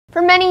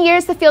For many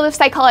years, the field of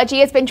psychology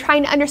has been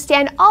trying to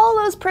understand all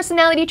those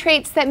personality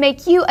traits that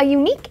make you a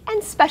unique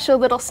and special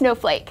little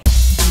snowflake.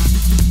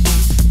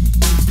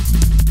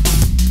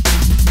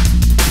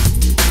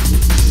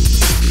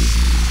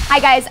 Hi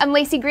guys, I'm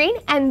Laci Green,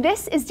 and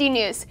this is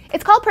DNews.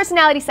 It's called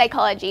personality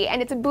psychology,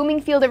 and it's a booming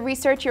field of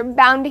research you're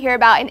bound to hear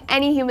about in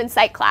any human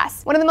psych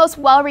class. One of the most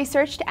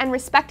well-researched and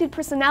respected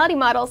personality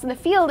models in the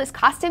field is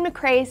Costa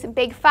McCrae's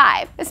Big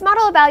 5. This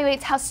model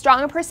evaluates how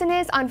strong a person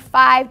is on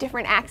 5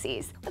 different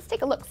axes. Let's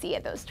take a look-see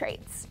at those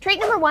traits. Trait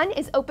number 1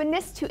 is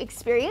openness to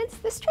experience.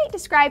 This trait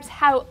describes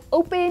how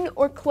open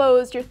or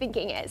closed your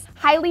thinking is.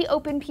 Highly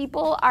open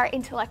people are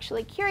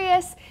intellectually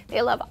curious,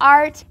 they love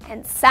art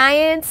and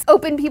science.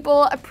 Open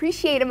people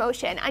appreciate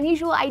emotion,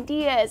 unusual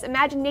ideas,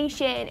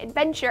 imagination,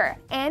 adventure,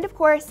 and of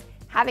course,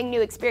 having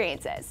new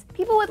experiences.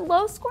 People with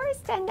low scores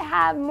tend to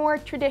have more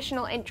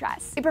traditional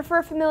interests. They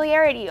prefer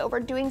familiarity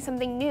over doing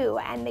something new,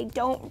 and they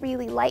don't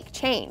really like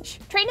change.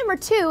 Trait number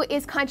 2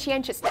 is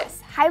conscientiousness.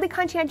 Highly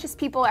conscientious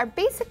people are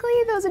basically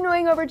those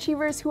annoying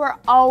overachievers who are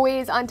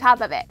always on top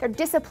of it. They're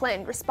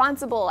disciplined,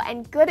 responsible,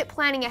 and good at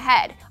planning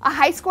ahead. A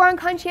high score on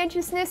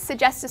conscientiousness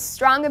suggests a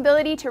strong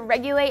ability to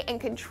regulate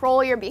and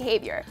control your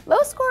behavior.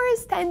 Low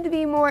scores tend to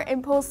be more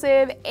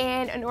impulsive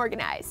and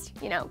unorganized,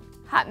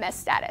 hot mess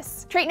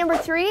status. Trait number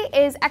 3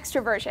 is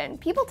extraversion.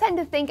 People tend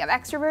to think of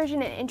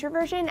extraversion and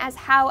introversion as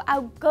how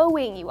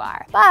outgoing you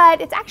are, but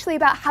it's actually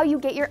about how you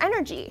get your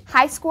energy.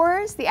 High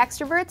scorers, the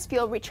extroverts,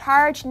 feel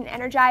recharged and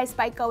energized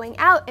by going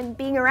out and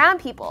being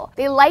around people.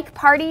 They like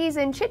parties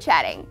and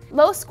chit-chatting.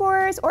 Low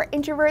scorers or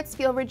introverts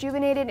feel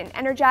rejuvenated and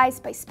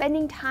energized by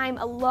spending time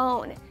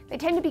alone. They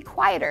tend to be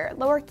quieter,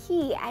 lower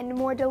key, and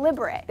more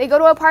deliberate. They go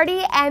to a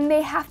party and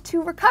they have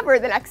to recover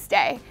the next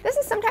day. This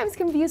is sometimes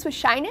confused with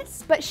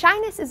shyness, but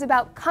shyness is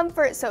about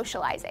comfort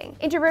socializing.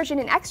 Introversion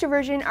and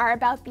extroversion are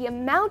about the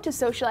amount of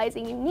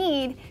socializing you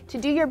need to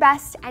do your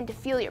best and to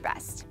feel your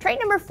best. Trait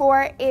number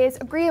 4 is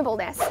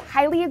agreeableness.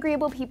 Highly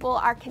agreeable people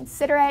are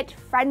considerate,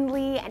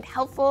 friendly, and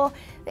helpful.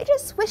 They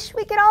just wish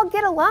we could all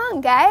get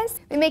along, guys.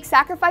 They make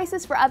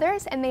sacrifices for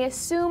others, and they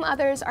assume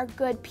others are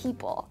good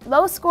people.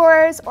 Low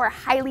scorers or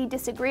highly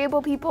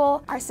disagreeable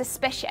people are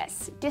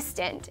suspicious,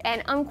 distant,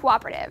 and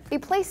uncooperative. They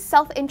place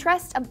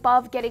self-interest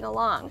above getting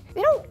along.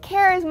 They don't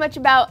care as much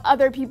about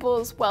other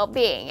people's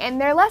well-being, and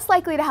they're less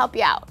likely to help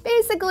you out.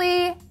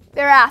 Basically,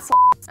 they're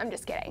assholes. I'm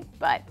just kidding,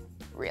 but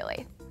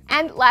really.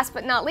 And last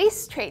but not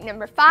least, trait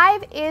number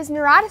 5 is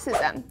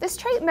neuroticism. This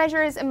trait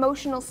measures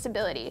emotional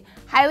stability.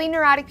 Highly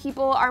neurotic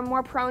people are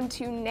more prone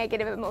to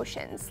negative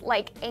emotions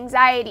like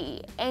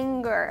anxiety,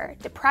 anger,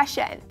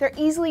 depression. They're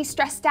easily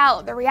stressed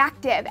out, they're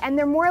reactive, and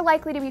they're more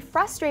likely to be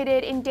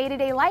frustrated in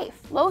day-to-day life.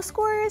 Low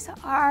scorers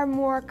are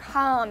more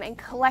calm and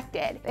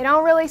collected. They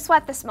don't really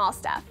sweat the small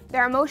stuff.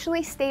 They're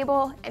emotionally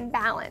stable and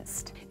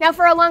balanced. Now,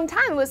 for a long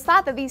time, it was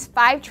thought that these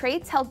 5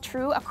 traits held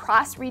true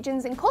across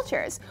regions and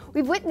cultures.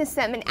 We've witnessed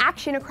them in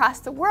action across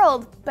the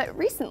world, but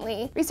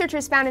recently,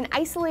 researchers found an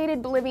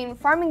isolated Bolivian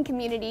farming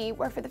community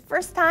where for the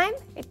first time,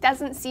 it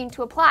doesn't seem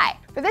to apply.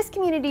 For this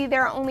community,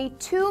 there are only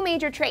 2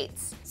 major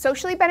traits: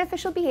 socially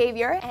beneficial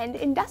behavior and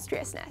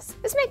industriousness.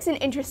 This makes an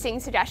interesting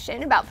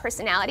suggestion about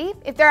personality.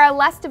 If there are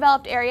less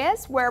developed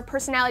areas where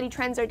personality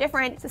trends are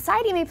different,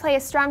 society may play a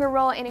stronger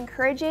role in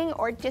encouraging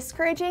or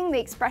discouraging the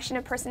expression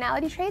of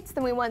personality traits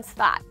than we once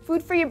thought.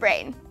 Food for your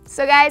brain.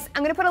 So guys,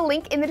 I'm gonna put a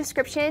link in the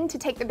description to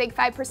take the Big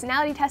 5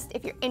 personality test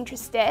if you're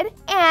interested.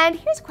 And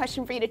here's a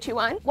question for you to chew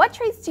on. What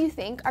traits do you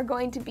think are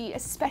going to be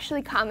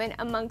especially common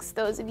amongst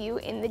those of you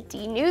in the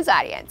DNews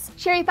audience?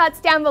 Share your thoughts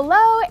down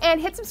below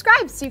and hit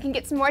subscribe so you can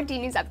get some more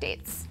DNews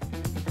updates.